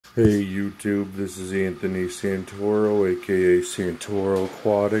Hey YouTube, this is Anthony Santoro, aka Santoro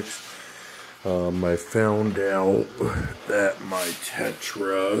Aquatics. I found out that my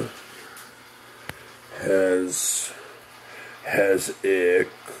tetra has ick.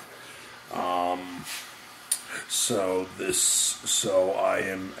 So I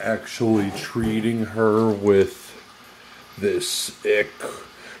am actually treating her with this ick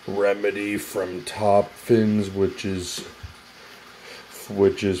remedy from Top Fins, which is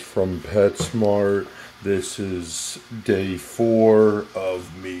from PetSmart. This is day 4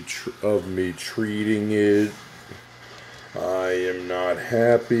 of me treating it. I am not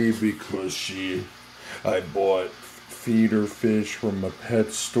happy because I bought feeder fish from a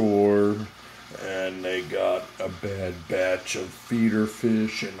pet store and they got a bad batch of feeder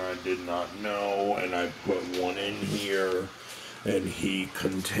fish and I did not know, and I put one in here and he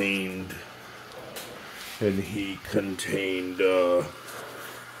contained and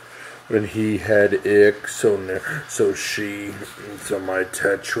he had ick, so my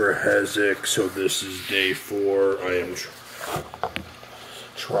tetra has ick. So this is day 4. I am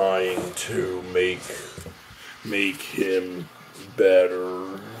trying to make him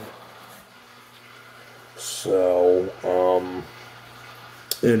better. So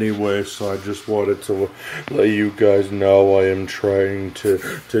anyway, so I just wanted to let you guys know I am trying to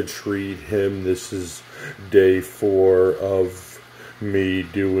treat him. This is day 4 of me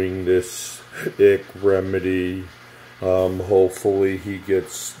doing this ick remedy. Hopefully he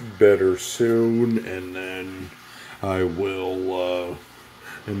gets better soon, and then I will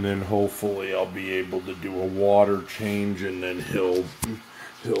hopefully I'll be able to do a water change, and then he'll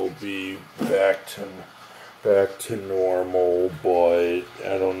be back to normal. But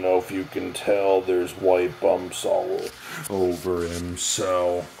I don't know if you can tell, there's white bumps all over him,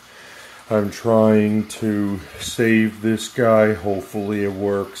 so I'm trying to save this guy. Hopefully it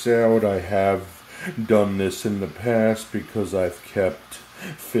works out. I have done this in the past because I've kept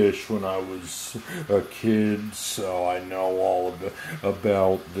fish when I was a kid, so I know all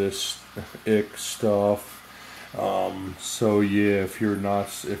about this ick stuff. So yeah, if you're not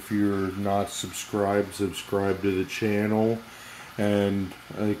subscribed, subscribe to the channel. And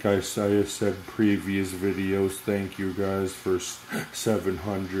like I said previous videos, thank you guys for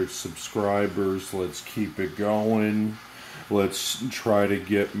 700 subscribers. Let's keep it going. Let's try to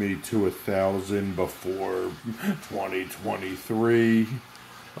get me to 1,000 before 2023.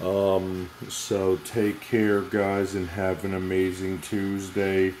 So take care, guys, and have an amazing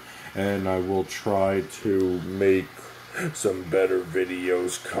Tuesday. And I will try to make some better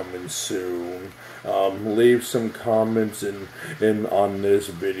videos coming soon. Leave some comments in on this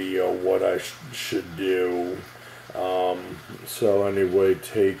video what I should do. So anyway,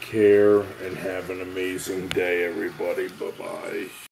 take care and have an amazing day, everybody. Bye-bye.